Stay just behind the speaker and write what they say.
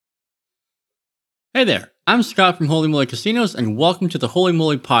Hey there, I'm Scott from Holy Moly Casinos, and welcome to the Holy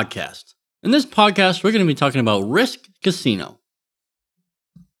Moly Podcast. In this podcast, we're going to be talking about Rizk Casino.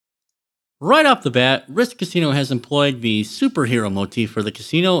 Right off the bat, Rizk Casino has employed the superhero motif for the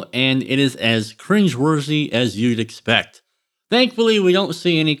casino, and it is as cringeworthy as you'd expect. Thankfully, we don't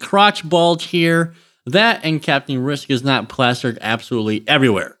see any crotch bulge here. That and Captain Rizk is not plastered absolutely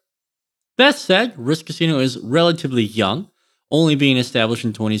everywhere. That said, Rizk Casino is relatively young, only being established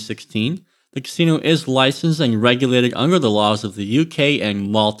in 2016. The casino is licensed and regulated under the laws of the UK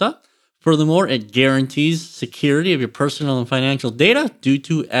and Malta. Furthermore, it guarantees security of your personal and financial data due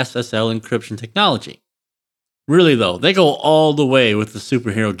to SSL encryption technology. Really though, they go all the way with the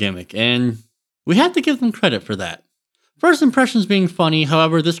superhero gimmick, and we have to give them credit for that. First impressions being funny,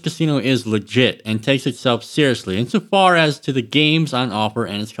 however, this casino is legit and takes itself seriously insofar as to the games on offer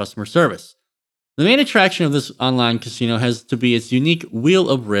and its customer service. The main attraction of this online casino has to be its unique Wheel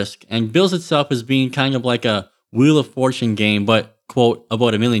of Risk, and bills itself as being kind of like a Wheel of Fortune game, but, quote,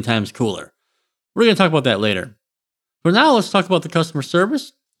 about a million times cooler. We're going to talk about that later. For now, let's talk about the customer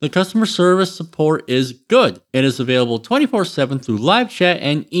service. The customer service support is good. It is available 24/7 through live chat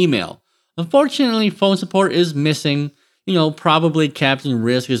and email. Unfortunately, phone support is missing. Probably Captain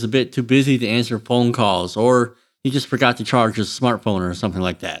Rizk is a bit too busy to answer phone calls, or he just forgot to charge his smartphone or something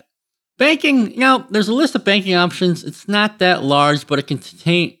like that. Banking, there's a list of banking options. It's not that large, but it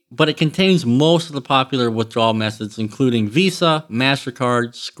contains most of the popular withdrawal methods, including Visa,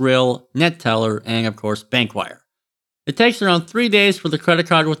 MasterCard, Skrill, NetTeller, and of course, Bankwire. It takes around 3 days for the credit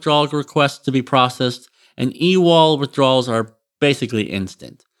card withdrawal requests to be processed, and e-wallet withdrawals are basically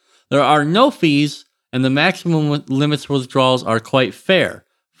instant. There are no fees, and the maximum limits for withdrawals are quite fair,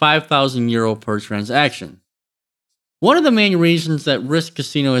 €5,000 per transaction. One of the main reasons that Rizk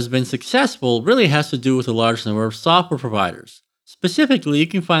Casino has been successful really has to do with the large number of software providers. Specifically, you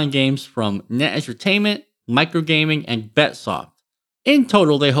can find games from Net Entertainment, Microgaming, and BetSoft. In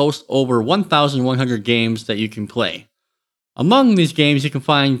total, they host over 1,100 games that you can play. Among these games, you can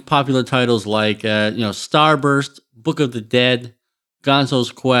find popular titles like Starburst, Book of the Dead,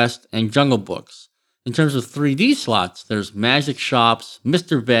 Gonzo's Quest, and Jungle Books. In terms of 3D slots, there's Magic Shops,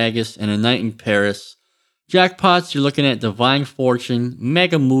 Mr. Vegas, and A Night in Paris. Jackpots, you're looking at Divine Fortune,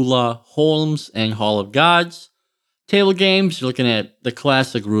 Mega Moolah, Holmes, and Hall of Gods. Table games, you're looking at the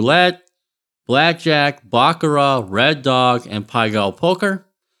classic Roulette, Blackjack, Baccarat, Red Dog, and Pai Gow Poker.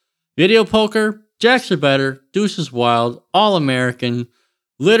 Video poker, Jacks are better, Deuce is wild, All American.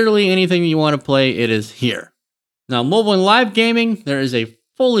 Literally anything you want to play, it is here. Now, mobile and live gaming, there is a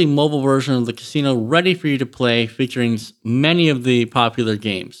fully mobile version of the casino ready for you to play, featuring many of the popular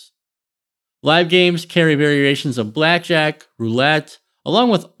games. Live games carry variations of blackjack, roulette, along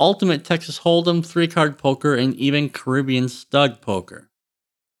with ultimate Texas Hold'em, 3-card poker, and even Caribbean stud poker.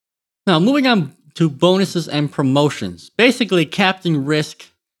 Now, moving on to bonuses and promotions. Basically, Captain Rizk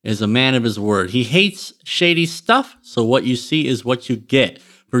is a man of his word. He hates shady stuff, so what you see is what you get.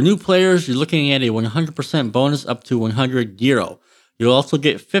 For new players, you're looking at a 100% bonus up to €100. You'll also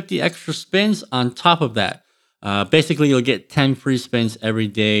get 50 extra spins on top of that. Basically, you'll get 10 free spins every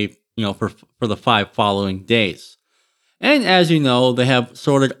day, for the 5 following days. And as you know, they have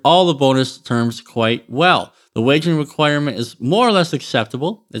sorted all the bonus terms quite well. The wagering requirement is more or less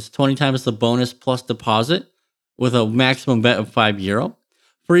acceptable. It's 20 times the bonus plus deposit with a maximum bet of €5.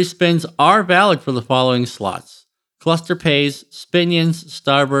 Free spins are valid for the following slots: Cluster Pays, Spinions,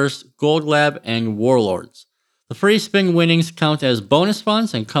 Starburst, Gold Lab, and Warlords. The free spin winnings count as bonus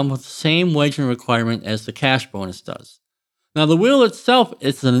funds and come with the same wagering requirement as the cash bonus does. Now, the wheel itself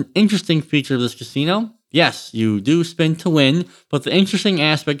is an interesting feature of this casino. Yes, you do spin to win, but the interesting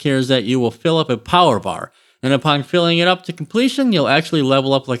aspect here is that you will fill up a power bar, and upon filling it up to completion, you'll actually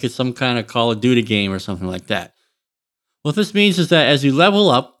level up like it's some kind of Call of Duty game or something like that. What this means is that as you level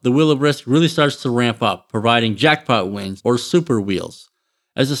up, the Wheel of Risk really starts to ramp up, providing jackpot wins or super wheels.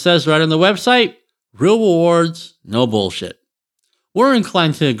 As it says right on the website, real rewards, no bullshit. We're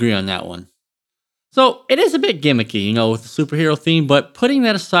inclined to agree on that one. So, it is a bit gimmicky, with the superhero theme, but putting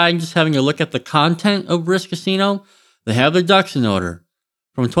that aside and just having a look at the content of Rizk Casino, they have their ducks in order.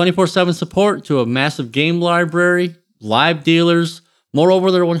 From 24/7 support to a massive game library, live dealers,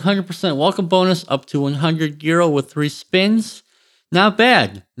 moreover their 100% welcome bonus up to €100 with 3 spins. Not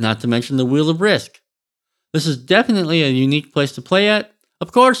bad, not to mention the Wheel of Risk. This is definitely a unique place to play at.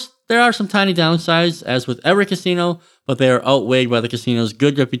 Of course, there are some tiny downsides, as with every casino, but they are outweighed by the casino's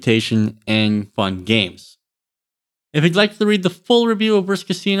good reputation and fun games. If you'd like to read the full review of Rizk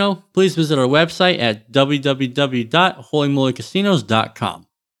Casino, please visit our website at www.holymolycasinos.com.